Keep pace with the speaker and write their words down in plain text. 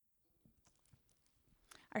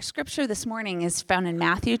Our scripture this morning is found in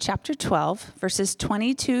Matthew chapter 12, verses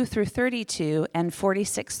 22 through 32 and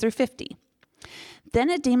 46 through 50. Then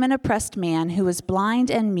a demon-oppressed man who was blind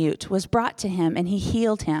and mute was brought to him, and he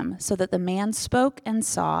healed him, so that the man spoke and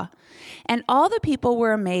saw. And all the people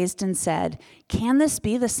were amazed and said, "Can this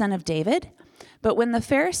be the son of David?" But when the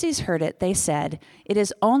Pharisees heard it, they said, "It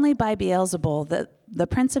is only by Beelzebul, the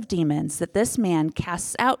prince of demons, that this man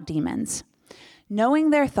casts out demons."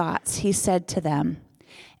 Knowing their thoughts, he said to them,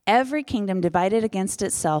 "Every kingdom divided against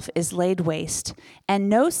itself is laid waste, and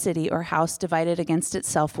no city or house divided against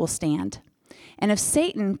itself will stand. And if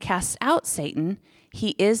Satan casts out Satan,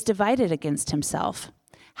 he is divided against himself.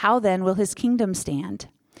 How then will his kingdom stand?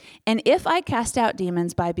 And if I cast out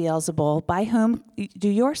demons by Beelzebul, by whom do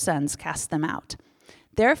your sons cast them out?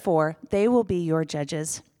 Therefore, they will be your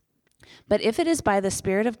judges. But if it is by the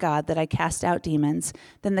Spirit of God that I cast out demons,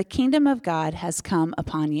 then the kingdom of God has come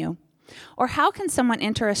upon you. Or how can someone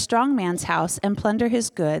enter a strong man's house and plunder his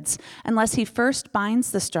goods unless he first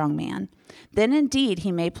binds the strong man? Then indeed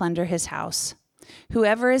he may plunder his house.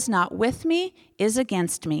 Whoever is not with me is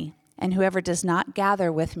against me, and whoever does not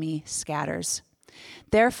gather with me scatters.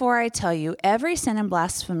 Therefore I tell you, every sin and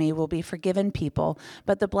blasphemy will be forgiven people,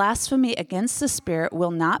 but the blasphemy against the Spirit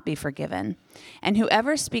will not be forgiven. And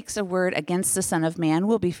whoever speaks a word against the Son of Man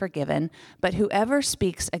will be forgiven, but whoever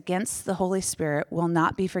speaks against the Holy Spirit will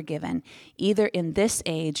not be forgiven, either in this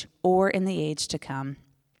age or in the age to come.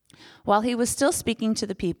 While he was still speaking to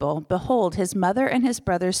the people, behold, his mother and his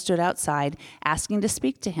brothers stood outside, asking to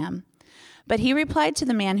speak to him. But he replied to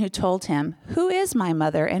the man who told him, "Who is my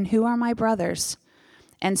mother and who are my brothers?"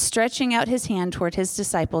 And stretching out his hand toward his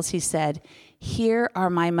disciples, he said, "Here are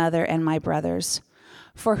my mother and my brothers.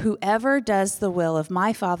 For whoever does the will of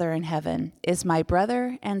my Father in heaven is my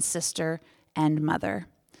brother and sister and mother."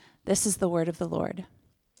 This is the word of the Lord.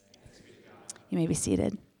 You may be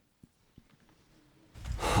seated.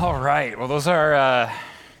 All right. Well, those are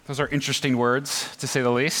interesting words, to say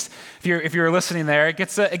the least. If you're listening there, it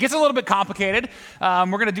gets a little bit complicated. We're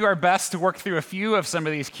going to do our best to work through a few of some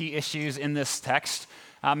of these key issues in this text.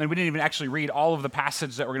 And we didn't even actually read all of the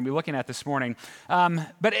passage that we're going to be looking at this morning.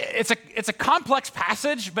 But it's a complex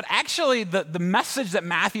passage, but actually the message that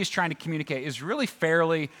Matthew is trying to communicate is really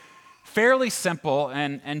fairly simple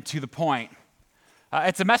and to the point.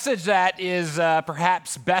 It's a message that is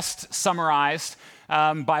perhaps best summarized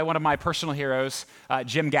by one of my personal heroes,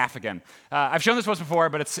 Jim Gaffigan. I've shown this once before,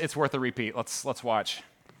 but it's worth a repeat. Let's watch.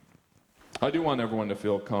 I do want everyone to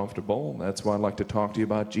feel comfortable. That's why I'd like to talk to you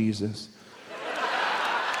about Jesus.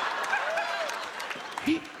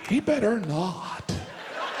 He better not.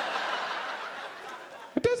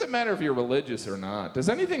 It doesn't matter if you're religious or not. Does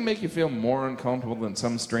anything make you feel more uncomfortable than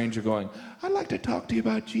some stranger going, "I'd like to talk to you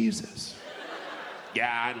about Jesus"?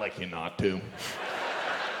 Yeah, I'd like you not to.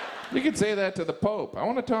 You could say that to the Pope. "I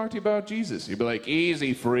want to talk to you about Jesus." You'd be like,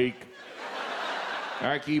 "Easy, freak.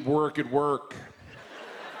 I keep work at work."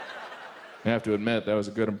 I have to admit, that was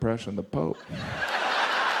a good impression of the Pope.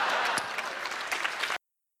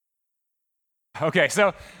 Okay,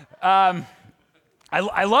 so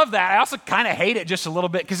I love that. I also kind of hate it just a little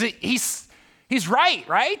bit because he's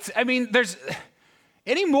right? I mean, there's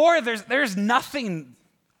nothing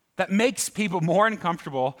that makes people more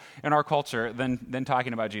uncomfortable in our culture than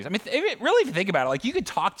talking about Jesus. I mean, really, if you think about it, like you could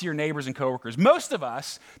talk to your neighbors and coworkers, most of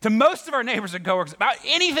our neighbors and coworkers about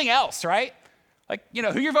anything else, right? Like,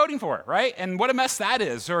 who you're voting for, right? And what a mess that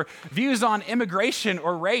is. Or views on immigration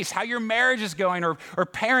or race, how your marriage is going, or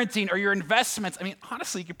parenting, or your investments. I mean,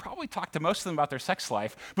 honestly, you could probably talk to most of them about their sex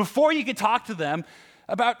life before you could talk to them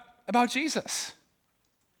about Jesus.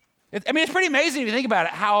 It's pretty amazing if you think about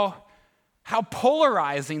it, how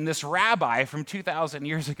polarizing this rabbi from 2,000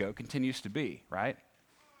 years ago continues to be, right?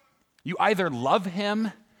 You either love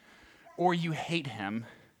him or you hate him.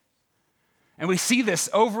 And we see this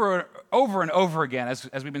over and over again as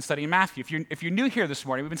we've been studying Matthew. If you're new here this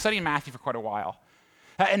morning, we've been studying Matthew for quite a while.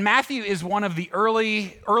 And Matthew is one of the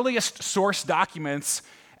earliest source documents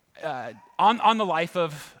on the life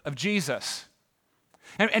of Jesus.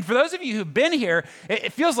 And for those of you who've been here,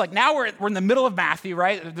 it feels like now we're in the middle of Matthew,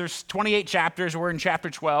 right? There's 28 chapters. We're in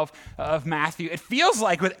chapter 12 of Matthew. It feels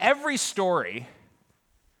like with every story,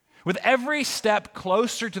 with every step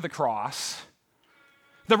closer to the cross,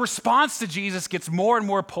 the response to Jesus gets more and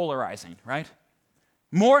more polarizing, right?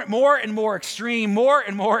 More and more extreme, more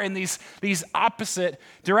and more in these opposite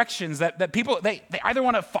directions that people, they either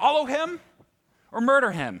want to follow him or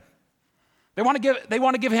murder him. They want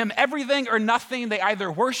to give him everything or nothing. They either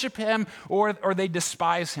worship him or they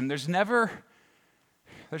despise him. There's never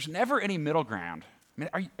any middle ground. I mean,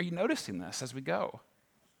 are you noticing this as we go?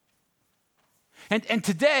 And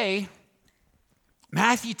today,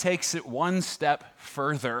 Matthew takes it one step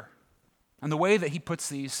further in the way that he puts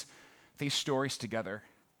these stories together.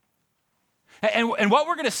 And what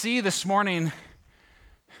we're going to see this morning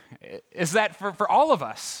is that for all of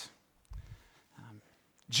us,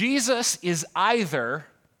 Jesus is either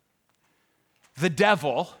the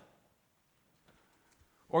devil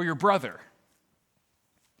or your brother.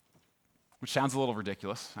 Which sounds a little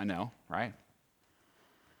ridiculous, I know, right?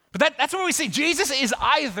 But that's what we see. Jesus is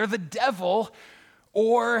either the devil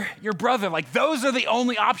or your brother. Like, those are the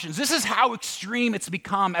only options. This is how extreme it's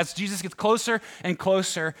become as Jesus gets closer and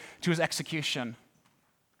closer to his execution.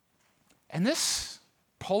 And this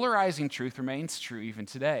polarizing truth remains true even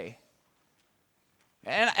today.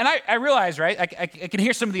 And I realize, right, I can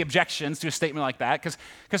hear some of the objections to a statement like that,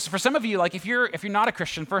 because for some of you, like if you're not a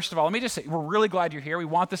Christian, first of all, let me just say, we're really glad you're here. We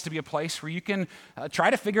want this to be a place where you can try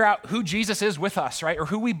to figure out who Jesus is with us, right, or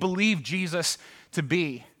who we believe Jesus to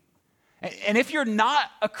be. And if you're not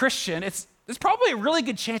a Christian, there's probably a really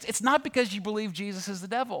good chance it's not because you believe Jesus is the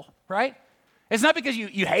devil, right? It's not because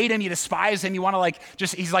you hate him, you despise him, you want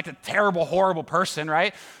to he's like a terrible, horrible person,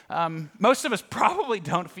 right? Most of us probably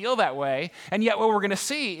don't feel that way. And yet what we're going to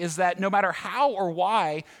see is that no matter how or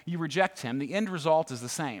why you reject him, the end result is the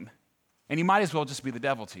same. And he might as well just be the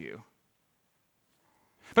devil to you.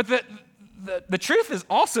 But the truth is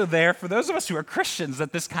also there for those of us who are Christians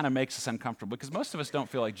that this kind of makes us uncomfortable, because most of us don't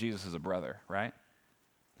feel like Jesus is a brother, right?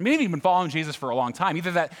 Maybe you've been following Jesus for a long time. Either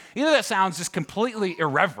that sounds just completely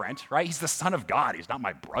irreverent, right? He's the Son of God. He's not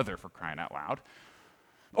my brother, for crying out loud.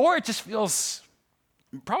 Or it just feels,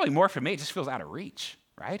 probably more for me, it just feels out of reach,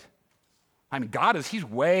 right? I mean, he's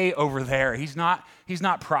way over there. He's not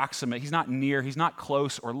proximate. He's not near. He's not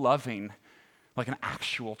close or loving like an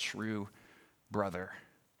actual true brother.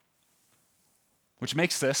 Which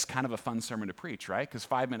makes this kind of a fun sermon to preach, right? Because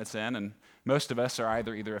 5 minutes in, and most of us are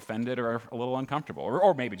either offended or a little uncomfortable,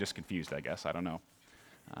 or maybe just confused, I guess. I don't know.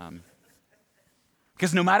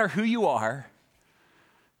 Because no matter who you are,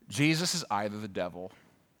 Jesus is either the devil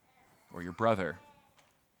or your brother,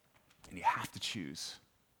 and you have to choose.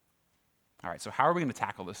 All right, so how are we going to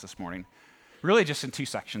tackle this morning? Really just in two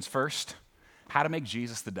sections. First, how to make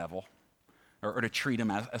Jesus the devil, or to treat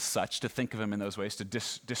him as such, to think of him in those ways, to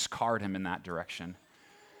discard him in that direction,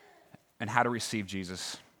 and how to receive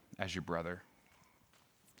Jesus as your brother.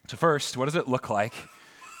 So first, what does it look like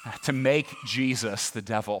to make Jesus the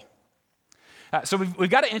devil? So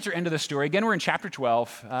we've got to enter into this story. Again, we're in chapter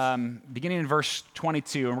 12, beginning in verse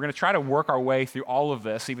 22, and we're going to try to work our way through all of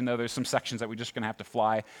this, even though there's some sections that we're just going to have to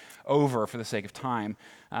fly over for the sake of time.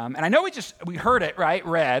 And I know we heard it, right,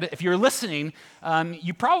 read. If you're listening,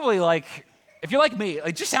 you probably if you're like me,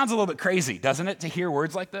 it just sounds a little bit crazy, doesn't it, to hear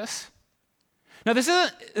words like this? Now, this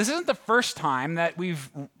isn't the first time that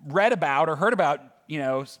we've read about or heard about,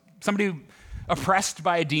 somebody oppressed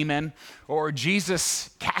by a demon or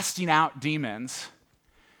Jesus casting out demons.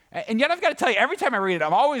 And yet I've got to tell you, every time I read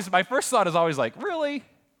it, my first thought is always like, really?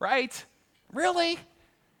 Right? Really?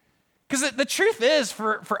 Because the truth is,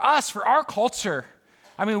 for us, for our culture,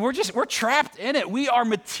 I mean, we're trapped in it. We are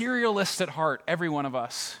materialists at heart, every one of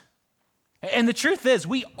us. And the truth is,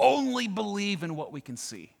 we only believe in what we can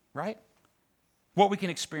see, right? What we can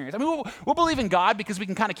experience. I mean, we'll believe in God because we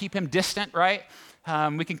can kind of keep him distant, right?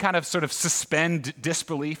 We can kind of sort of suspend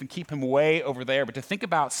disbelief and keep him way over there. But to think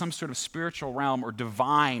about some sort of spiritual realm or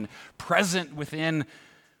divine present within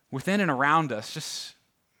and around us,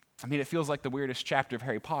 it feels like the weirdest chapter of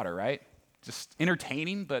Harry Potter, right? Just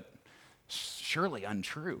entertaining, but surely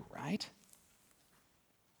untrue, right?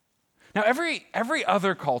 Now, every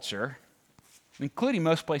other culture, including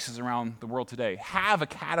most places around the world today, have a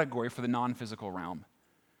category for the non-physical realm,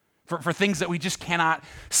 for things that we just cannot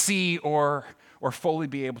see or fully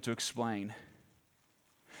be able to explain.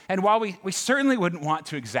 And while we certainly wouldn't want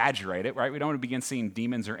to exaggerate it, right? We don't want to begin seeing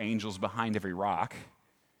demons or angels behind every rock.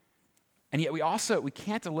 And yet we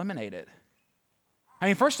can't eliminate it. I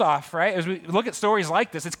mean, first off, right, as we look at stories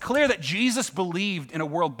like this, it's clear that Jesus believed in a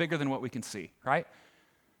world bigger than what we can see, right?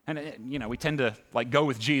 And, we tend to go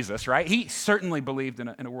with Jesus, right? He certainly believed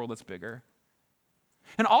in a world that's bigger.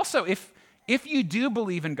 And also, if you do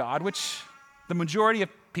believe in God, which the majority of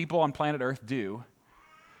people on planet Earth do,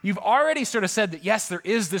 you've already sort of said that, yes, there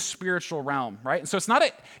is this spiritual realm, right? And so it's not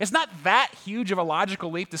that huge of a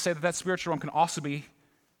logical leap to say that spiritual realm can also be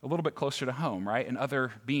a little bit closer to home, right? And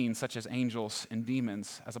other beings such as angels and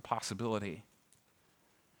demons as a possibility.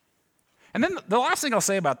 And then the last thing I'll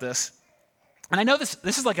say about this, and I know this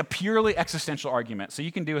is like a purely existential argument, so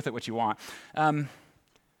you can do with it what you want.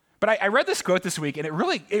 But I read this quote this week, and it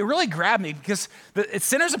really grabbed me because it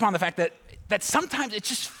centers upon the fact that sometimes it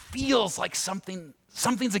just feels like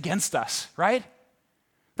something's against us, right?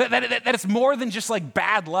 That it's more than just like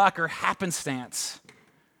bad luck or happenstance.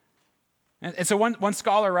 And so one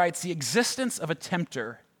scholar writes, the existence of a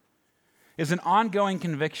tempter is an ongoing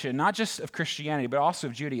conviction, not just of Christianity, but also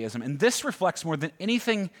of Judaism. And this reflects more than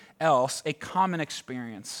anything else a common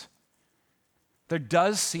experience. There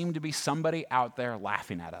does seem to be somebody out there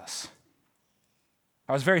laughing at us.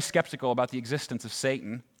 I was very skeptical about the existence of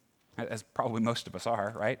Satan, as probably most of us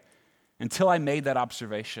are, right? Until I made that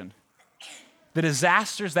observation. The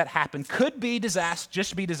disasters that happen could be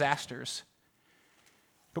just be disasters,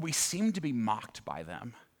 but we seem to be mocked by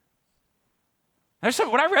them.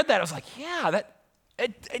 When I read that, I was like, yeah,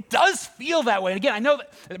 it does feel that way. And again, I know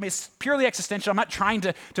that it's purely existential. I'm not trying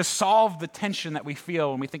to solve the tension that we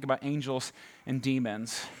feel when we think about angels and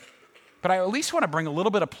demons. But I at least want to bring a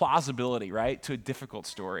little bit of plausibility, right, to a difficult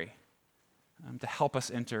story to help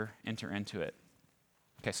us enter into it.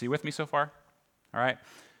 Okay, so you with me so far? All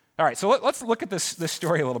right, so let's look at this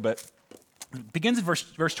story a little bit. It begins in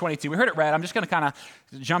verse 22. We heard it read. I'm just going to kind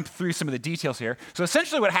of jump through some of the details here. So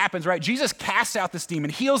essentially what happens, right, Jesus casts out this demon,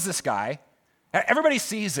 heals this guy. Everybody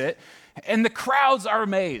sees it, and the crowds are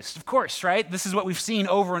amazed. Of course, right? This is what we've seen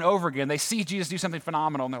over and over again. They see Jesus do something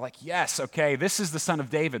phenomenal, and they're like, yes, okay, this is the Son of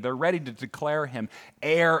David. They're ready to declare him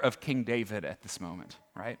heir of King David at this moment,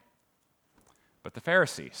 right? But the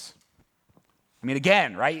Pharisees, I mean,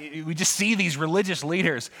 again, right? We just see these religious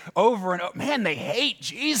leaders over and over. Man, they hate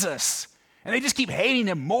Jesus. And they just keep hating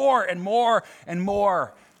him more and more and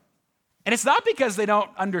more. And it's not because they don't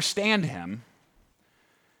understand him.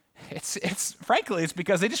 Frankly, it's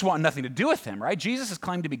because they just want nothing to do with him, right? Jesus is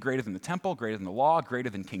claimed to be greater than the temple, greater than the law, greater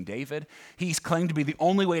than King David. He's claimed to be the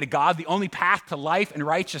only way to God, the only path to life and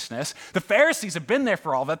righteousness. The Pharisees have been there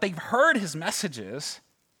for all that. They've heard his messages.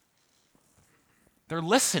 They're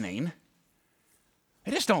listening.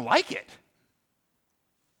 They just don't like it.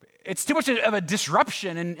 It's too much of a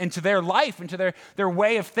disruption into their life, into their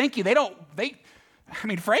way of thinking.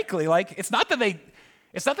 Frankly, like, it's not that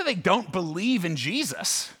they don't believe in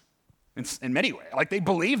Jesus in many ways. Like, they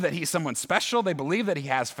believe that he's someone special. They believe that he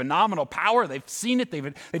has phenomenal power. They've seen it.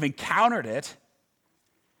 They've encountered it.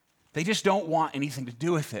 They just don't want anything to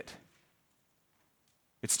do with it.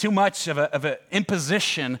 It's too much of an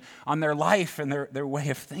imposition on their life and their way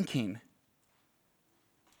of thinking.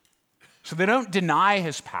 So they don't deny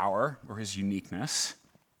his power or his uniqueness.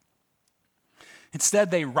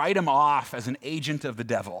 Instead, they write him off as an agent of the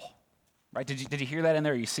devil. Right? Did you hear that in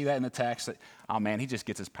there? You see that in the text? That, oh man, he just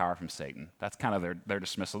gets his power from Satan. That's kind of their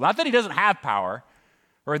dismissal. Not that he doesn't have power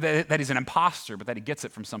or that he's an imposter, but that he gets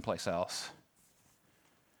it from someplace else.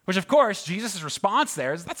 Which, of course, Jesus' response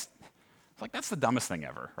there is that's the dumbest thing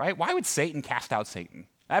ever, right? Why would Satan cast out Satan?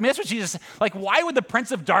 I mean, that's what Jesus, like, why would the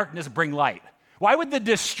prince of darkness bring light? Why would the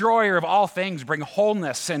destroyer of all things bring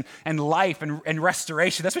wholeness and life and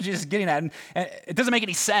restoration? That's what Jesus is getting at. And it doesn't make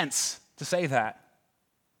any sense to say that.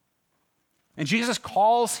 And Jesus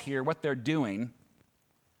calls here what they're doing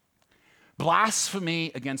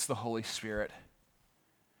blasphemy against the Holy Spirit,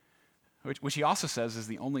 which he also says is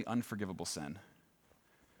the only unforgivable sin,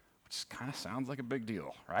 which kind of sounds like a big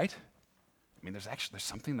deal, right? I mean, there's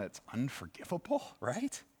something that's unforgivable,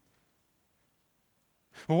 right?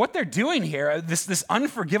 Well, what they're doing here, this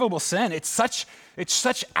unforgivable sin, it's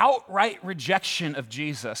such outright rejection of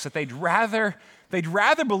Jesus that they'd rather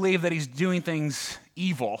believe that he's doing things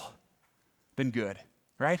evil than good,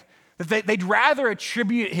 right? That they'd rather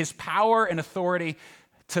attribute his power and authority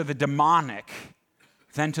to the demonic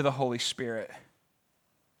than to the Holy Spirit.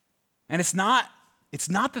 And it's not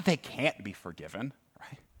that they can't be forgiven,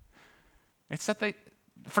 right? It's that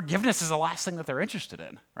forgiveness is the last thing that they're interested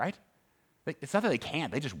in, right? It's not that they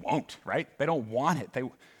can't, they just won't, right? They don't want it.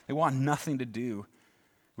 They want nothing to do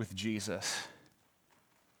with Jesus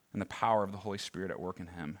and the power of the Holy Spirit at work in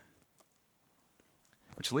him.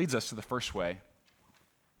 Which leads us to the first way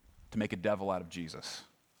to make a devil out of Jesus.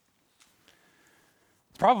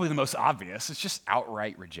 It's probably the most obvious. It's just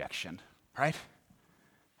outright rejection, right?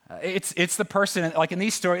 It's the person, like in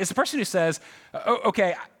these stories, it's the person who says,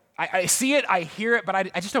 okay, I see it, I hear it, but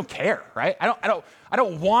I just don't care, right? I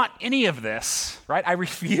don't want any of this, right? I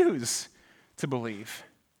refuse to believe.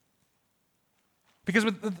 Because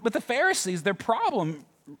with the Pharisees, their problem,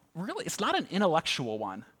 really, it's not an intellectual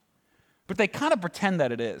one, but they kind of pretend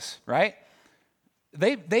that it is, right?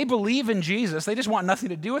 They believe in Jesus, they just want nothing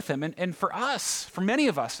to do with him. And for us, for many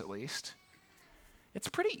of us at least, it's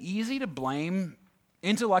pretty easy to blame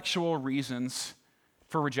intellectual reasons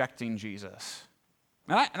for rejecting Jesus.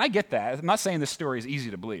 And I get that. I'm not saying this story is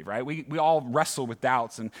easy to believe, right? We all wrestle with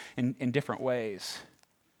doubts in different ways.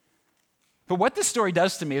 But what this story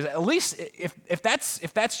does to me is, at least if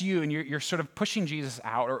that's you and you're sort of pushing Jesus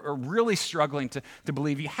out or really struggling to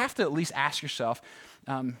believe, you have to at least ask yourself,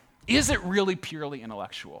 is it really purely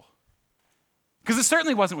intellectual? Because it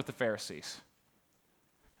certainly wasn't with the Pharisees.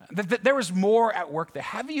 There was more at work there.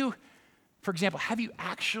 For example, have you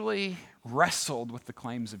actually wrestled with the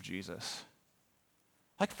claims of Jesus?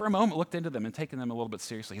 Like for a moment, looked into them and taken them a little bit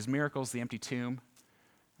seriously. His miracles, the empty tomb,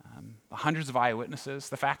 the hundreds of eyewitnesses,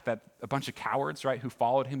 the fact that a bunch of cowards, right, who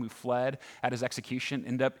followed him, who fled at his execution,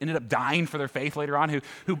 ended up dying for their faith later on,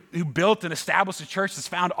 who built and established a church that's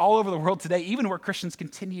found all over the world today, even where Christians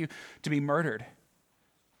continue to be murdered.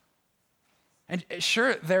 And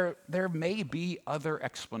sure, there may be other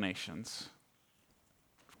explanations.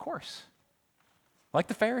 Of course. Like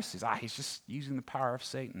the Pharisees. He's just using the power of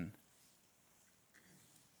Satan.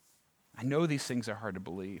 I know these things are hard to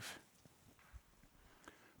believe.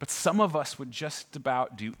 But some of us would just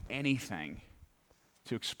about do anything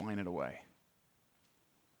to explain it away.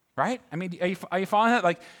 Right? I mean, are you following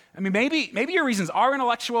that? Maybe your reasons are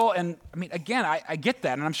intellectual, and again, I get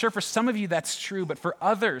that, and I'm sure for some of you that's true, but for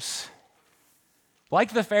others,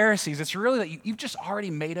 like the Pharisees, it's really that you've just already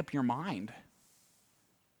made up your mind.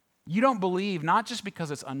 You don't believe, not just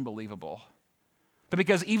because it's unbelievable, but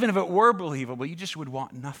because even if it were believable, you just would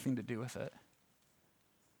want nothing to do with it.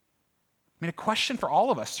 A question for all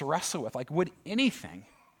of us to wrestle with, would anything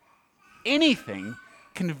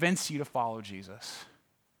convince you to follow Jesus?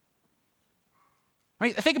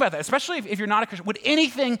 Think about that, especially if you're not a Christian. Would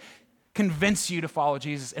anything convince you to follow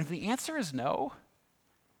Jesus? And if the answer is no,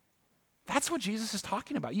 that's what Jesus is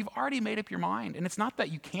talking about. You've already made up your mind. And it's not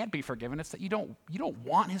that you can't be forgiven, it's that you don't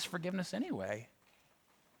want his forgiveness anyway.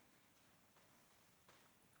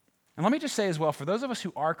 And let me just say as well, for those of us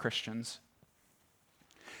who are Christians,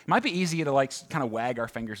 it might be easy to kind of wag our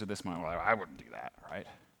fingers at this moment. Well, I wouldn't do that, right?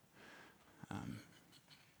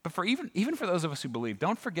 But for even for those of us who believe,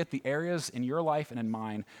 don't forget the areas in your life and in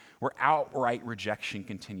mine where outright rejection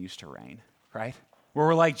continues to reign, right? Where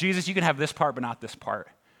we're like, Jesus, you can have this part, but not this part,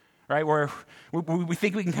 right? Where we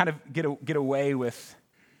think we can kind of get away with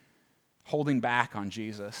holding back on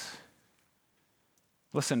Jesus.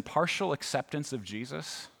 Listen, partial acceptance of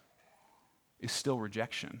Jesus is still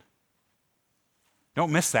rejection.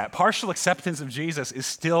 Don't miss that. Partial acceptance of Jesus is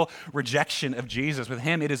still rejection of Jesus. With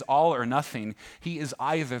him, it is all or nothing. He is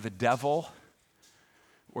either the devil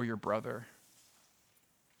or your brother.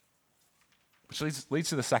 Which leads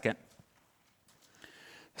to the second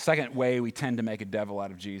way we tend to make a devil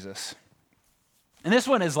out of Jesus. And this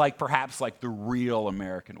one is perhaps the real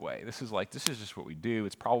American way. This is just what we do.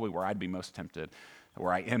 It's probably where I'd be most tempted,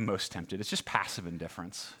 where I am most tempted. It's just passive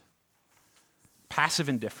indifference. Passive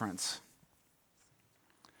indifference.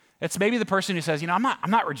 It's maybe the person who says, I'm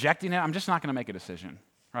not rejecting it. I'm just not going to make a decision,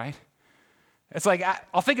 right? It's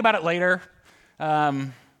I'll think about it later.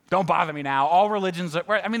 Don't bother me now. All religions, they're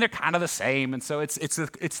kind of the same, and so it's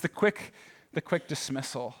the quick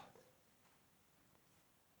dismissal.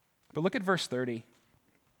 But look at verse 30,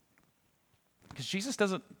 because Jesus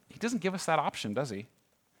doesn't give us that option, does he?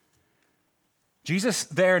 Jesus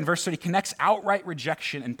there in verse 30 connects outright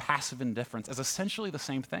rejection and passive indifference as essentially the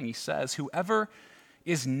same thing. He says, "Whoever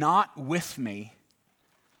is not with me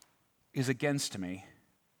is against me,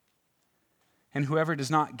 and whoever does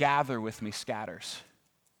not gather with me scatters."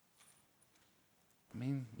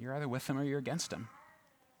 You're either with him or you're against him.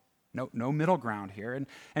 No middle ground here.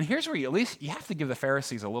 And here's where you have to give the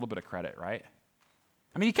Pharisees a little bit of credit, right?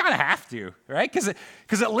 You kind of have to, right? Because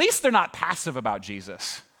at least they're not passive about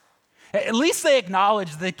Jesus. At least they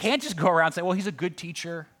acknowledge they can't just go around and say, well, he's a good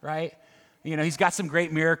teacher, right? He's got some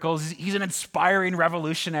great miracles. He's an inspiring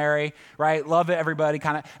revolutionary, right? Love it, everybody,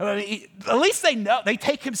 kind of. At least they know, they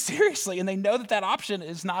take him seriously, and they know that option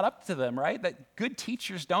is not up to them, right? That good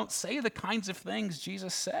teachers don't say the kinds of things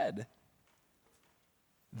Jesus said.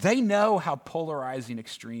 They know how polarizing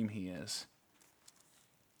extreme he is.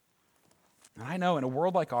 And I know in a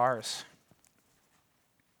world like ours,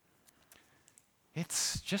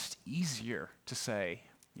 it's just easier to say,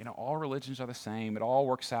 all religions are the same. It all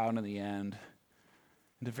works out in the end.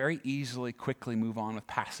 And to very easily, quickly move on with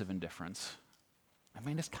passive indifference.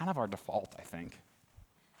 It's kind of our default, I think.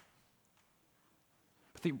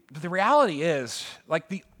 But the reality is,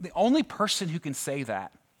 the only person who can say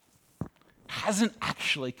that hasn't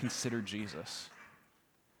actually considered Jesus.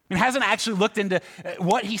 Hasn't actually looked into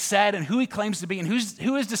what he said and who he claims to be and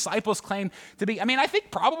who his disciples claim to be. I think you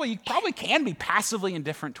probably can be passively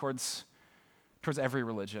indifferent towards every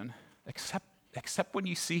religion, except when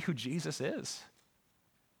you see who Jesus is.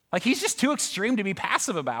 Like, he's just too extreme to be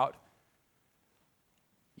passive about.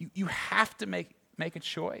 You have to make a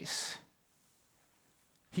choice.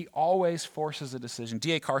 He always forces a decision.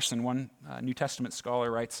 D.A. Carson, one New Testament scholar,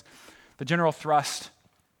 writes, the general thrust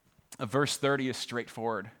of verse 30 is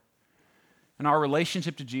straightforward. In our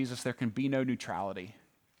relationship to Jesus, there can be no neutrality.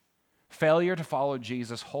 Failure to follow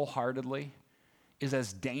Jesus wholeheartedly is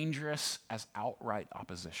as dangerous as outright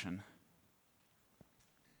opposition.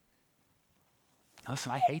 Now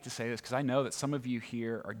listen, I hate to say this because I know that some of you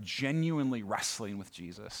here are genuinely wrestling with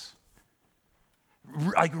Jesus.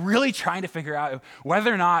 Like really trying to figure out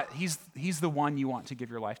whether or not he's the one you want to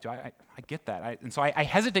give your life to. I get that. And so I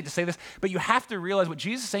hesitate to say this, but you have to realize what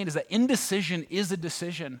Jesus is saying is that indecision is a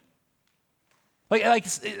decision. Like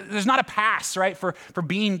there's not a pass, right, for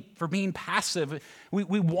being passive.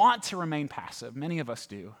 We want to remain passive. Many of us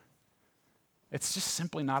do. It's just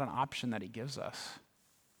simply not an option that he gives us.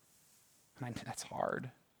 And that's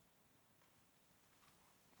hard.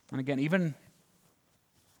 And again,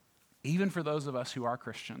 even for those of us who are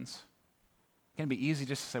Christians, it can be easy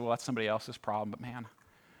just to say, well, that's somebody else's problem. But man,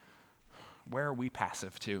 where are we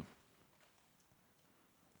passive to?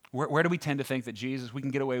 Where do we tend to think that we can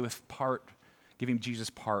get away with giving Jesus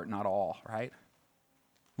part, not all, right?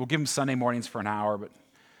 We'll give him Sunday mornings for an hour,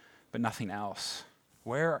 but nothing else.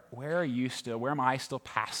 Where am I still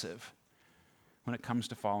passive when it comes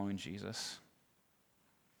to following Jesus?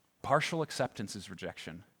 Partial acceptance is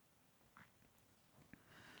rejection.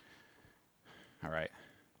 All right,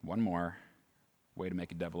 one more way to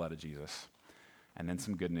make a devil out of Jesus, and then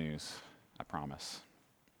some good news, I promise.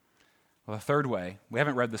 Well, the third way, we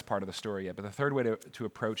haven't read this part of the story yet, but the third way to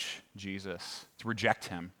approach Jesus, to reject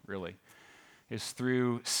him, really, is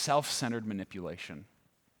through self-centered manipulation.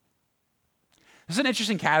 This is an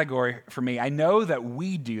interesting category for me. I know that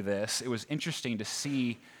we do this. It was interesting to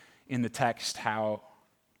see in the text how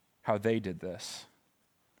they did this.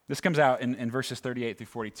 This comes out in verses 38 through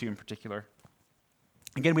 42 in particular.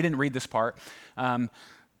 Again, we didn't read this part,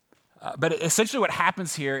 but essentially what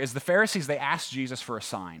happens here is the Pharisees, they asked Jesus for a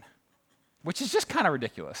sign, which is just kind of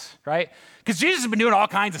ridiculous, right? Because Jesus has been doing all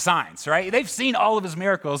kinds of signs, right? They've seen all of his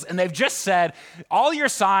miracles, and they've just said, all your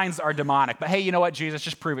signs are demonic, but hey, you know what, Jesus,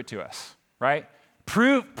 just prove it to us, right?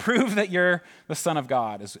 Prove that you're the Son of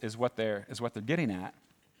God is what they're getting at.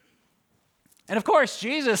 And of course,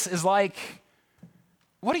 Jesus is like,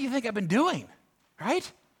 what do you think I've been doing,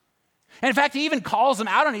 right? And in fact, he even calls them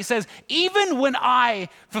out on it. He says, even when I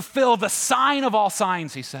fulfill the sign of all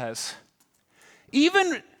signs, he says,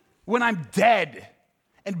 even when I'm dead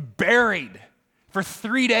and buried for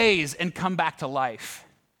 3 days and come back to life,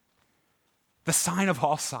 the sign of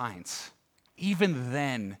all signs, even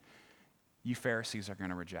then, you Pharisees are going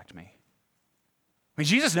to reject me. I mean,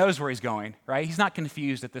 Jesus knows where he's going, right? He's not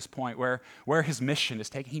confused at this point where his mission is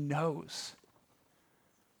taken. He knows.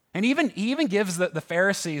 And he even gives the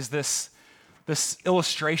Pharisees this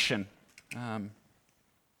illustration.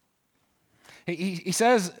 He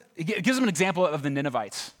says, he gives them an example of the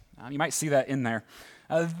Ninevites. You might see that in there.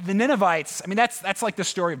 The Ninevites, I mean, that's like the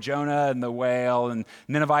story of Jonah and the whale, and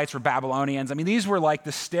Ninevites were Babylonians. I mean, these were like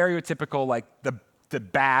the stereotypical, like the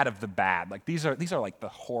bad of the bad. Like these are like the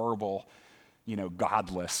horrible,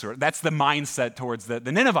 godless, or that's the mindset towards the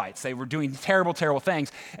Ninevites. They were doing terrible, terrible things.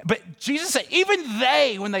 But Jesus said, even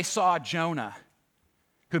they, when they saw Jonah,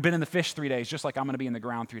 who'd been in the fish 3 days, just like I'm going to be in the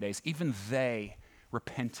ground 3 days, even they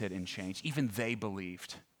repented and changed. Even they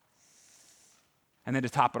believed. And then to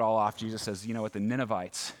top it all off, Jesus says, you know what, the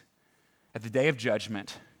Ninevites, at the day of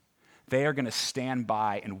judgment, they are going to stand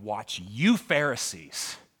by and watch you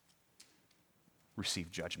Pharisees receive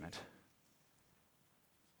judgment.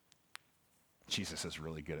 Jesus is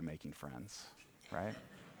really good at making friends, right?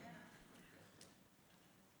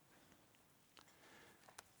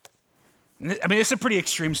 I mean, it's a pretty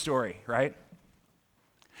extreme story, right?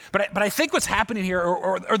 But I think what's happening here,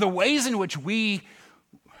 or the ways in which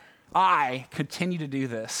I continue to do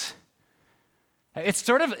this, it's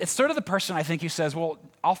sort of the person I think who says, well,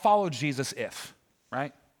 I'll follow Jesus if,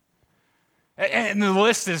 right? And the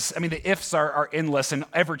list is, I mean, the ifs are endless and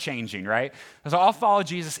ever-changing, right? So I'll follow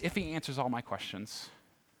Jesus if he answers all my questions,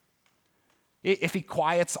 if he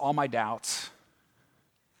quiets all my doubts,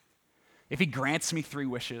 if he grants me 3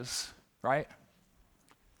 wishes, right?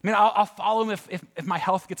 I mean, I'll follow him if my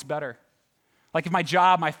health gets better. Like if my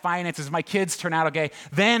job, my finances, my kids turn out okay,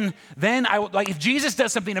 then I will, like if Jesus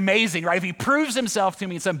does something amazing, right? If he proves himself to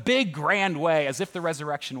me in some big, grand way, as if the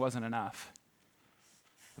resurrection wasn't enough,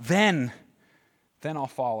 then I'll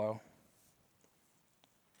follow.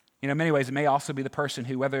 In many ways, it may also be the person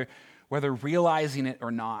who, whether realizing it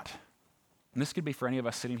or not, and this could be for any of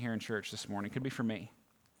us sitting here in church this morning, it could be for me.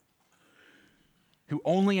 who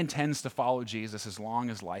only intends to follow Jesus as long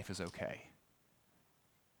as life is okay.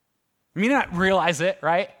 I mean, you not realize it,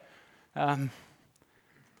 right?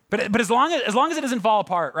 But as long as it doesn't fall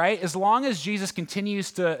apart, right? As long as Jesus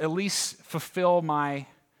continues to at least fulfill my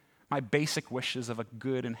basic wishes of a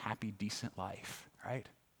good and happy, decent life, right?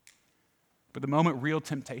 But the moment real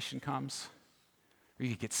temptation comes, or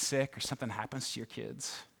you get sick or something happens to your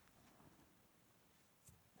kids,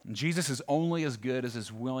 and Jesus is only as good as his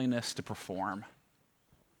willingness to perform,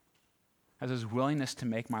 as his willingness to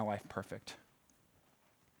make my life perfect.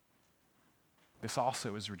 This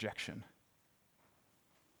also is rejection.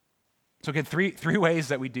 So again, three ways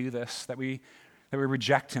that we do this, that we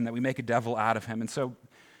reject him, that we make a devil out of him. And so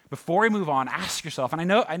before we move on, ask yourself, and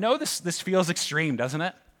I know this feels extreme, doesn't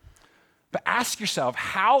it? But ask yourself,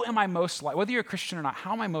 how am I most likely, whether you're a Christian or not,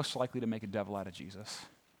 how am I most likely to make a devil out of Jesus?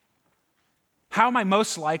 How am I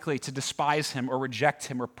most likely to despise him or reject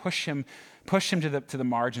him or push him to the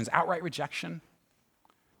margins? Outright rejection,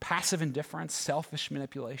 passive indifference, selfish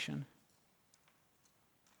manipulation.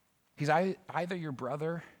 He's either your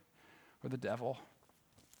brother or the devil.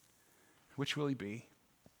 Which will he be?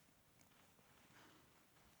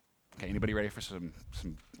 Okay, anybody ready for some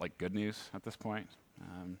like good news at this point?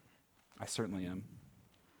 I certainly am.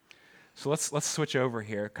 So let's switch over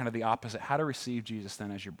here, kind of the opposite. How to receive Jesus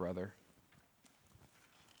then as your brother.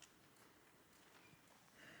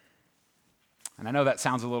 And I know that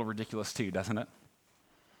sounds a little ridiculous too, doesn't it?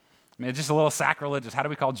 I mean, it's just a little sacrilegious. How do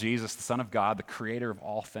we call Jesus, the Son of God, the creator of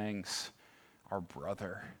all things, our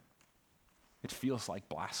brother? It feels like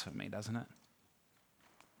blasphemy, doesn't it?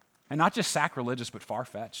 And not just sacrilegious, but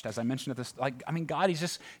far-fetched. As I mentioned at this, God,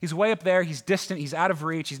 he's way up there, he's distant, he's out of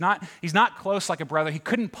reach, he's not close like a brother. He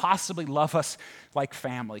couldn't possibly love us like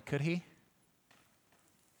family, could he?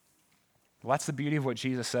 Well, that's the beauty of what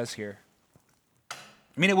Jesus says here.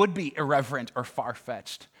 I mean, it would be irreverent or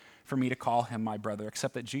far-fetched for me to call him my brother,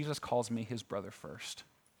 except that Jesus calls me his brother first.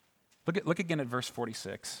 Look again at verse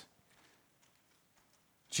 46.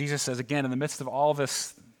 Jesus says again, in the midst of all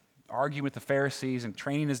this arguing with the Pharisees and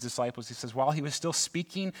training his disciples, he says, while he was still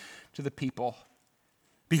speaking to the people,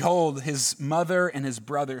 behold, his mother and his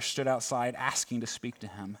brother stood outside asking to speak to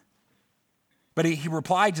him. But he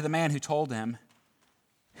replied to the man who told him,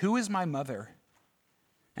 who is my mother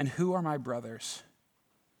and who are my brothers?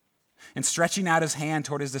 And stretching out his hand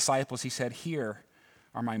toward his disciples, he said, here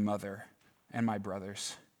are my mother and my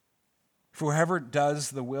brothers. For whoever does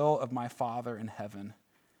the will of my Father in heaven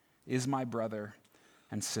is my brother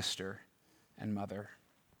and sister and mother.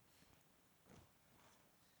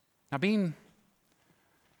 Now, being,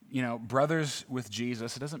 brothers with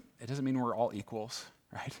Jesus, it doesn't mean we're all equals,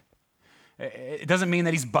 right? It doesn't mean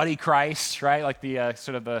that he's buddy Christ, right? Like the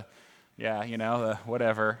the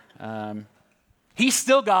whatever. He's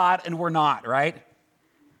still God and we're not, right?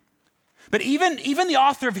 But even the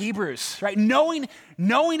author of Hebrews, right,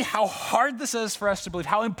 knowing how hard this is for us to believe,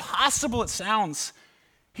 how impossible it sounds,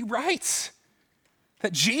 he writes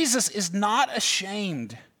that Jesus is not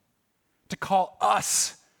ashamed to call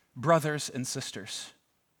us brothers and sisters.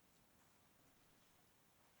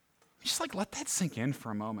 Just let that sink in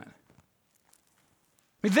for a moment.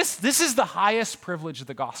 I mean, this is the highest privilege of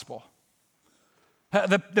the gospel.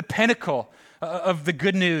 The pinnacle of the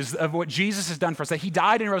good news of what Jesus has done for us, that he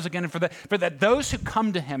died and rose again, and for that those who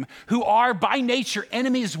come to him, who are by nature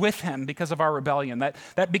enemies with him because of our rebellion,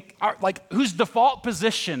 whose default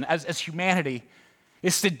position as humanity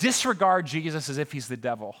is to disregard Jesus as if he's the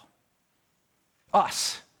devil.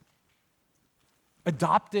 Us,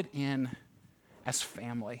 adopted in as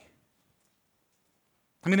family.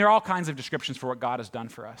 I mean, there are all kinds of descriptions for what God has done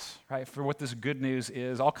for us, right? For what this good news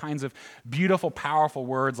is, all kinds of beautiful, powerful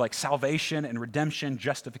words like salvation and redemption,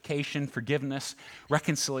 justification, forgiveness,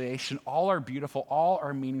 reconciliation, all are beautiful, all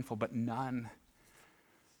are meaningful, but none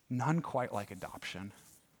quite like adoption.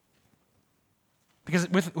 Because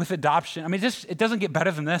with adoption, I mean, it doesn't get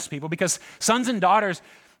better than this, people, because sons and daughters,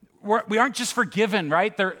 we aren't just forgiven,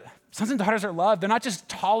 right? Sons and daughters are loved. They're not just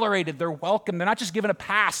tolerated, they're welcome. They're not just given a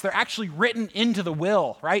pass. They're actually written into the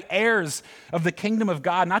will, right? Heirs of the kingdom of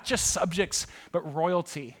God, not just subjects, but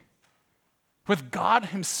royalty. With God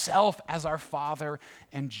himself as our Father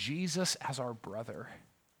and Jesus as our brother.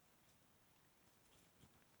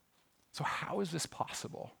 So how is this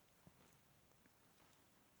possible?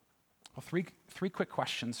 Well, three quick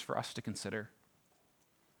questions for us to consider.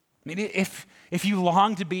 I mean, if you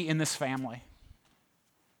long to be in this family,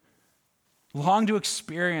 long to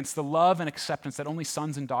experience the love and acceptance that only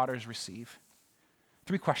sons and daughters receive.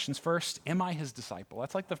 3 questions. First, am I his disciple?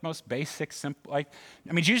 That's like the most basic, simple.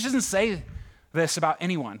 Jesus doesn't say this about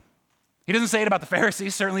anyone. He doesn't say it about the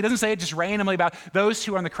Pharisees, certainly. He doesn't say it just randomly about those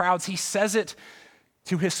who are in the crowds. He says it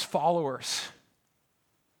to his followers,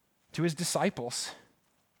 to his disciples.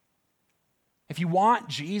 If you want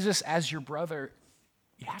Jesus as your brother,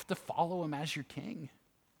 you have to follow him as your king.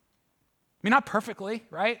 I mean, not perfectly,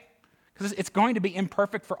 right? Because it's going to be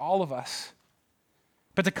imperfect for all of us.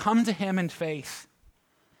 But to come to him in faith,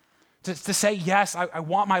 to say, yes, I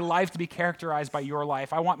want my life to be characterized by your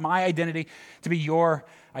life. I want my identity to be your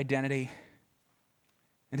identity.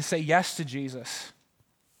 And to say yes to Jesus.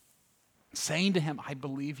 Saying to him, I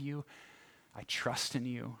believe you. I trust in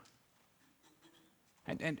you.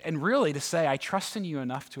 And really to say, I trust in you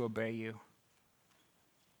enough to obey you.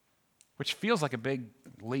 Which feels like a big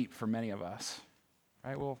leap for many of us.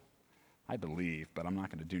 Right? Well, I believe, but I'm not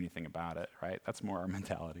going to do anything about it. Right? That's more our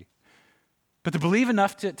mentality. But to believe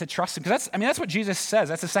enough to trust him, because that's what Jesus says.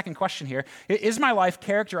 That's the second question here. Is my life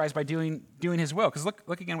characterized by doing his will? Because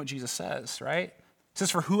look again what Jesus says, right? It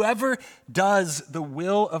says, for whoever does the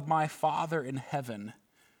will of my Father in heaven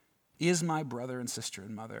is my brother and sister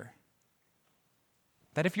and mother.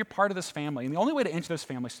 That if you're part of this family, and the only way to enter this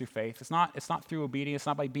family is through faith. It's not through obedience, it's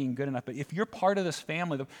not by being good enough, but if you're part of this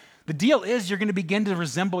family, the deal is you're going to begin to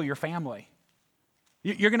resemble your family.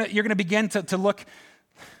 You're going to begin to look,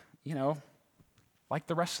 like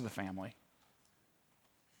the rest of the family.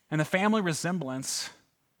 And the family resemblance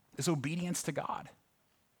is obedience to God.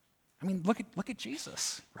 I mean, look at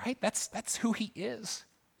Jesus, right? That's who he is.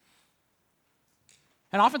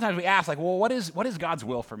 And oftentimes we ask, well, what is God's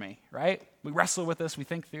will for me, right? We wrestle with this, we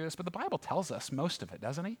think through this, but the Bible tells us most of it,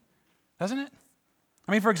 doesn't it?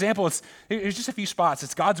 I mean, for example, it's just a few spots.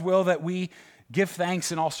 It's God's will that we give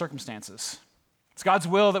thanks in all circumstances. It's God's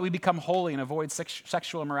will that we become holy and avoid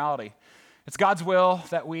sexual immorality. It's God's will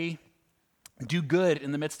that we do good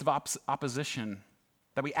in the midst of opposition,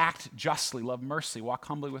 that we act justly, love mercy, walk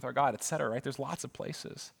humbly with our God, etc., right? There's lots of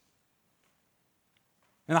places.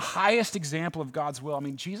 And the highest example of God's will,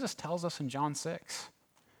 Jesus tells us in John 6.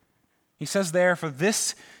 He says there, for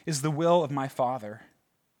this is the will of my Father,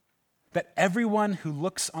 that everyone who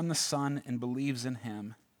looks on the Son and believes in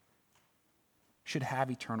him should have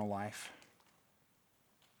eternal life.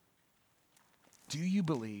 Do you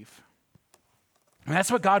believe?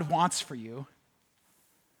 That's what God wants for you.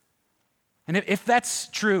 And if that's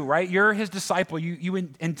true, right, you're his disciple, you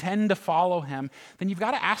intend to follow him, then you've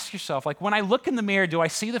got to ask yourself, when I look in the mirror, do I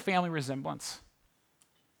see the family resemblance?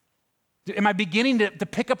 Am I beginning to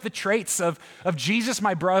pick up the traits of Jesus,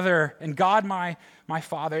 my brother, and God, my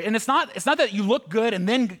Father? And it's not that you look good and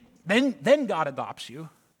then God adopts you.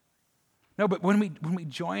 No, but when we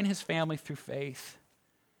join his family through faith,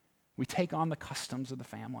 we take on the customs of the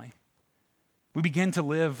family. We begin to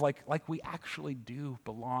live like we actually do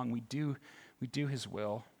belong. We do his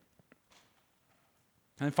will.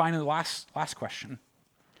 And then finally, the last question.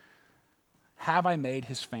 Have I made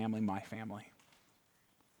his family my family?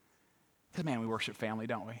 Because, man, we worship family,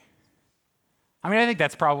 don't we? I think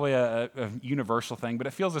that's probably a universal thing, but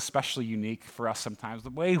it feels especially unique for us sometimes.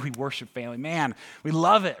 The way we worship family, man, we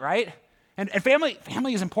love it, right? And family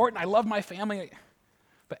is important. I love my family.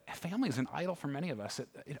 But family is an idol for many of us.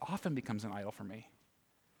 It often becomes an idol for me.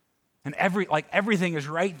 And everything is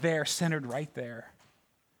right there, centered right there.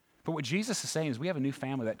 But what Jesus is saying is we have a new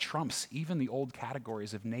family that trumps even the old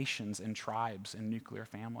categories of nations and tribes and nuclear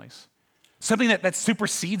families. Something that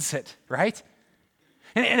supersedes it, right?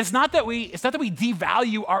 And it's not that we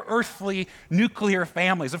devalue our earthly nuclear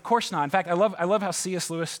families. Of course not. In fact, I love how C.S.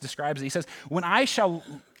 Lewis describes it. He says, when I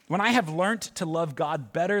have learned to love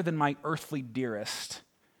God better than my earthly dearest,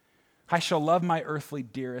 I shall love my earthly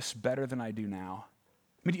dearest better than I do now.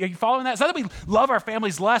 Are you following that? It's not that we love our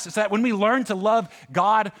families less. It's that when we learn to love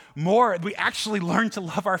God more, we actually learn to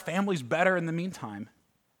love our families better in the meantime.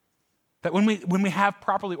 That when we have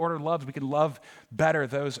properly ordered loves, we can love better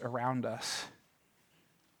those around us.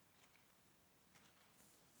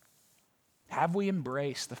 Have we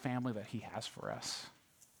embraced the family that he has for us?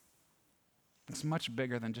 It's much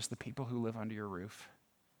bigger than just the people who live under your roof.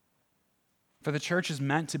 For the church is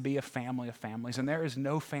meant to be a family of families, and there is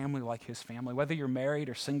no family like his family. Whether you're married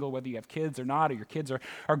or single, whether you have kids or not, or your kids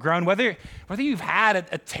are grown, whether you've had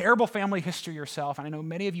a terrible family history yourself, and I know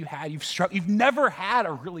many of you had, you've never had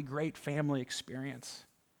a really great family experience.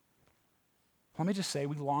 Let me just say,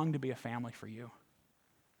 we long to be a family for you.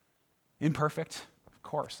 Imperfect, of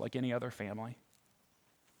course, like any other family.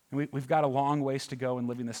 And we've got a long ways to go in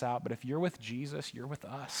living this out, but if you're with Jesus, you're with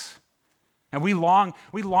us. And we long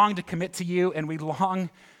to commit to you, and we long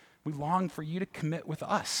for you to commit with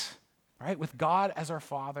us, right? With God as our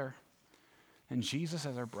Father and Jesus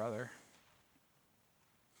as our brother.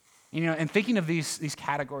 And thinking of these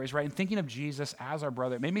categories, right, and thinking of Jesus as our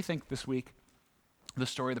brother, it made me think this week of the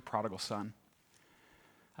story of the prodigal son.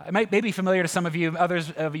 It may be familiar to some of you, others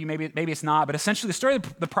of you, maybe it's not, but essentially the story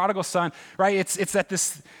of the prodigal son, right, it's that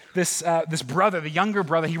this brother, the younger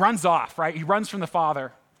brother, he runs off, right? He runs from the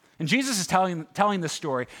father. And Jesus is telling this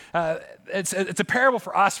story. It's a parable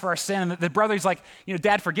for us, for our sin. And the brother's like,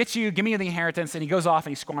 Dad, forget you, give me the inheritance. And he goes off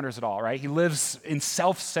and he squanders it all, right? He lives in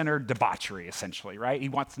self-centered debauchery, essentially, right? He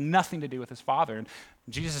wants nothing to do with his father. And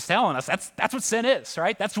Jesus is telling us that's what sin is,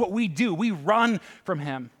 right? That's what we do. We run from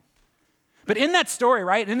him. But in that story,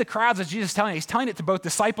 right, in the crowds that Jesus is telling, he's telling it to both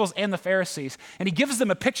disciples and the Pharisees. And he gives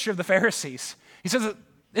them a picture of the Pharisees. He says that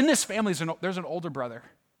in this family, there's an older brother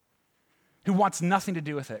who wants nothing to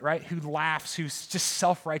do with it, right? Who laughs, who's just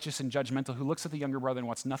self-righteous and judgmental, who looks at the younger brother and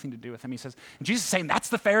wants nothing to do with him. He says, and Jesus is saying, that's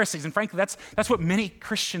the Pharisees. And frankly, that's what many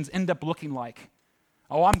Christians end up looking like.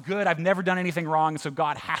 Oh, I'm good. I've never done anything wrong, and so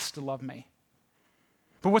God has to love me.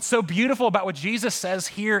 But what's so beautiful about what Jesus says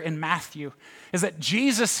here in Matthew is that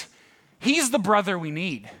Jesus, he's the brother we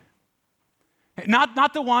need.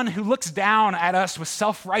 Not the one who looks down at us with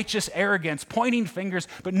self-righteous arrogance, pointing fingers,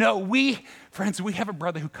 but no, friends, we have a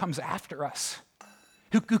brother who comes after us,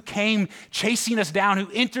 who came chasing us down, who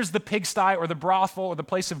enters the pigsty or the brothel or the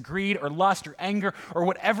place of greed or lust or anger or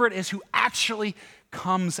whatever it is, who actually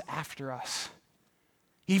comes after us.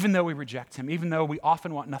 Even though we reject him, even though we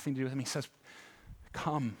often want nothing to do with him, he says,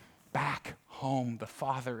 come back home. The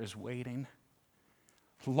Father is waiting.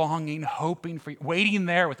 Longing, hoping for you, waiting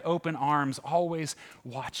there with open arms, always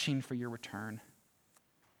watching for your return.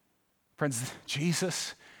 Friends,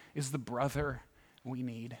 Jesus is the brother we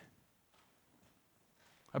need.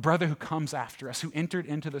 A brother who comes after us, who entered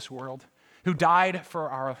into this world, who died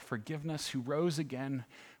for our forgiveness, who rose again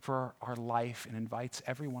for our life and invites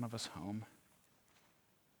every one of us home.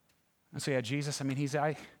 And so, Jesus, he's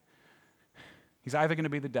either going to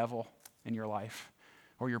be the devil in your life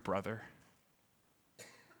or your brother.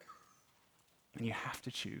 And you have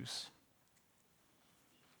to choose.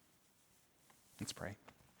 Let's pray.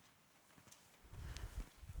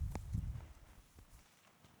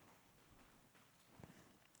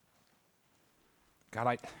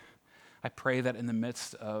 God, I pray that in the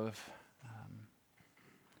midst of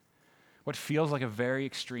what feels like a very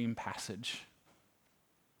extreme passage,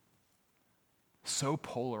 so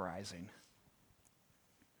polarizing,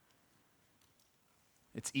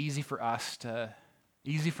 it's easy for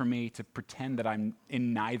me to pretend that I'm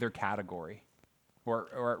in neither category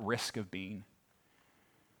or at risk of being.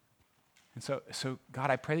 And so God,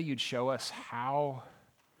 I pray that you'd show us how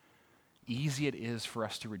easy it is for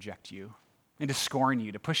us to reject you and to scorn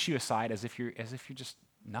you, to push you aside as if you're just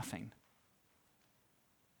nothing.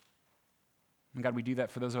 And God, we do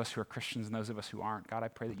that for those of us who are Christians and those of us who aren't. God, I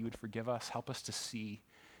pray that you would forgive us, help us to see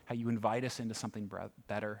how you invite us into something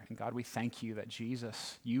better. And God, we thank you that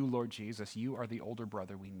Jesus, you, Lord Jesus, you are the older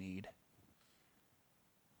brother we need,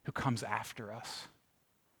 who comes after us,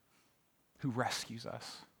 who rescues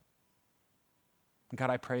us. And God,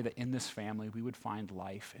 I pray that in this family we would find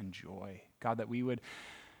life and joy. God, that we would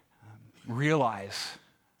realize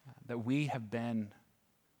that we have been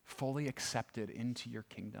fully accepted into your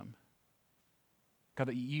kingdom. God,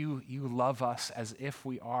 that you love us as if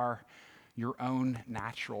we are your own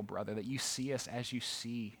natural brother, that you see us as you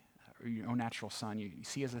see your own natural son. You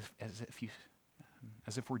see us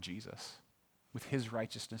as if we're Jesus with his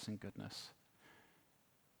righteousness and goodness.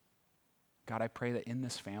 God, I pray that in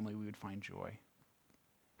this family we would find joy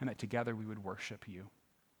and that together we would worship you.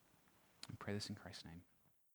 I pray this in Christ's name.